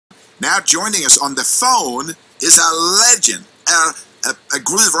now joining us on the phone is a legend, a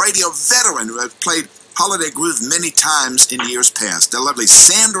groove radio veteran who has played holiday groove many times in years past. The lovely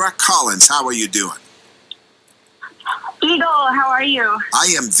Sandra Collins. How are you doing? Eagle, how are you?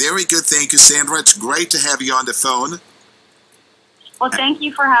 I am very good, thank you, Sandra. It's great to have you on the phone. Well, thank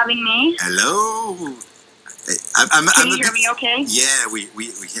you for having me. Hello. Can you hear me okay? Yeah, we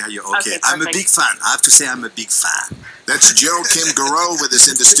hear you okay. I'm a perfect. big fan. I have to say I'm a big fan. That's Joe Kim Garreau with us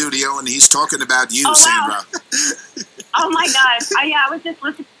in the studio, and he's talking about you, Oh, Sandra. Wow. Oh, my gosh. I was just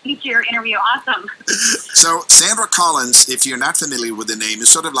listening to your interview. Awesome. So, Sandra Collins, if you're not familiar with the name, is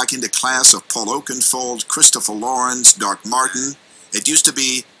sort of like in the class of Paul Oakenfold, Christopher Lawrence, Doc Martin. It used to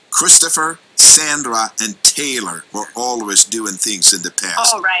be Christopher, Sandra, and Taylor were always doing things in the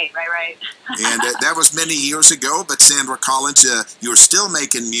past. Oh, right. And that was many years ago, but Sandra Collins, you're still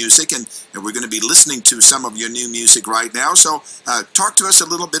making music, and we're going to be listening to some of your new music right now. So talk to us a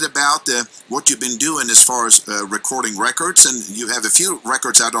little bit about what you've been doing as far as recording records, and you have a few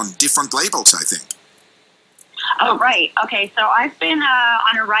records out on different labels, I think. Oh, right. Okay, so I've been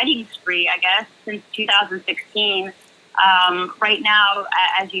on a writing spree, I guess, since 2016. Right now,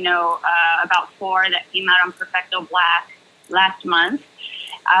 as you know, about 4 that came out on Perfecto Black last month.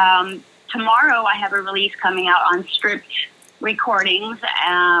 Tomorrow I have a release coming out on Stripped Recordings.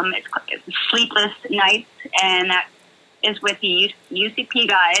 It's Sleepless Nights, and that is with the UCP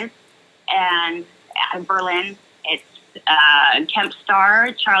guys and Berlin. It's Kemp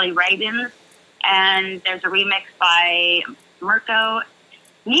Starr, Charlie Ravens, and there's a remix by Mirko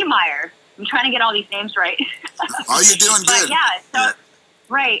Niemeyer. I'm trying to get all these names right. Oh, you're doing good. But yeah,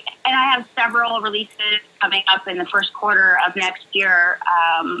 right. And I have several releases coming up in the first quarter of next year.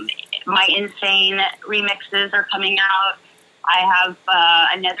 My Insane remixes are coming out. I have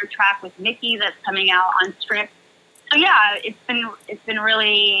another track with Micke that's coming out on Strip. So yeah, it's been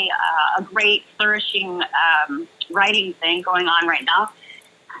really a great flourishing writing thing going on right now.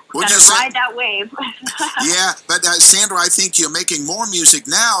 Ride that wave. Yeah, but Sandra, I think you're making more music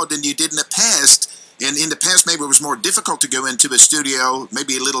now than you did in the past. And in the past, maybe it was more difficult to go into the studio,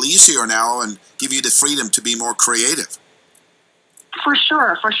 maybe a little easier now, and give you the freedom to be more creative. For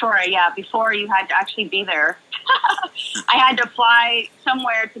sure. Yeah, before you had to actually be there. I had to fly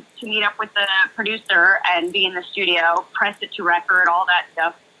somewhere to meet up with the producer and be in the studio, press it to record, all that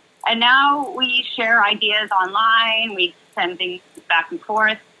stuff. And now we share ideas online. We send things back and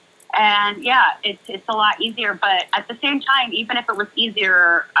forth. And yeah, it's a lot easier. But at the same time, even if it was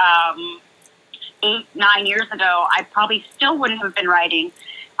easier 8, 9 years ago, I probably still wouldn't have been writing.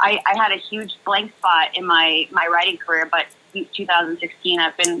 I had a huge blank spot in my writing career, but since 2016,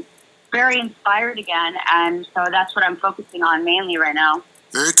 I've been very inspired again. And so that's what I'm focusing on mainly right now.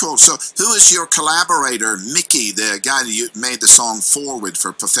 Very cool. So who is your collaborator, Micke, the guy that you made the song for with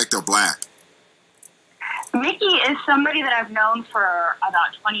Perfecto Black? Micke is somebody that I've known for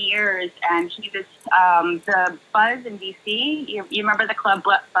about 20 years, and he was the Buzz in D.C. You remember the club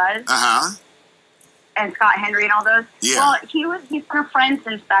Buzz? Uh-huh. And Scott Henry and all those? Yeah. Well, he's been a friend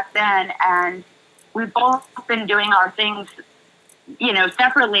since back then, and we've both been doing our things,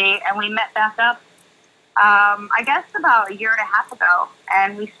 separately, and we met back up, I guess about 1.5 years ago,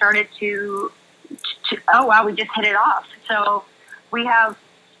 and we started to oh, wow, we just hit it off. So we have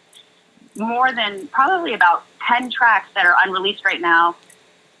more than probably about 10 tracks that are unreleased right now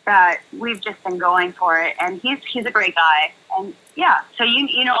that we've just been going for it. And he's a great guy. And yeah, so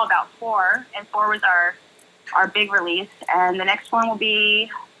you know about 4, and 4 was our big release. And the next one will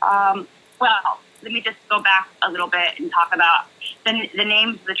be, well, let me just go back a little bit and talk about the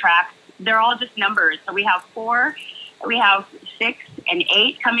names of the tracks. They're all just numbers. So we have 4, we have 6 and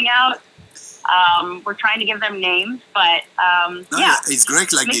 8 coming out. We're trying to give them names, but yeah. It's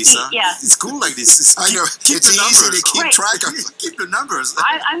great like this, huh? Yeah. It's cool like this. I know. It's easy to keep track of. Keep the numbers.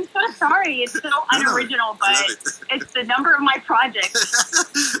 I'm so sorry. It's so unoriginal, but it's the number of my projects.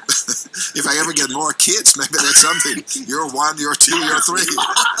 If I ever get more kids, maybe that's something. You're 1, you're 2, you're 3.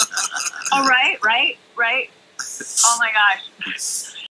 Oh, right. Oh, my gosh.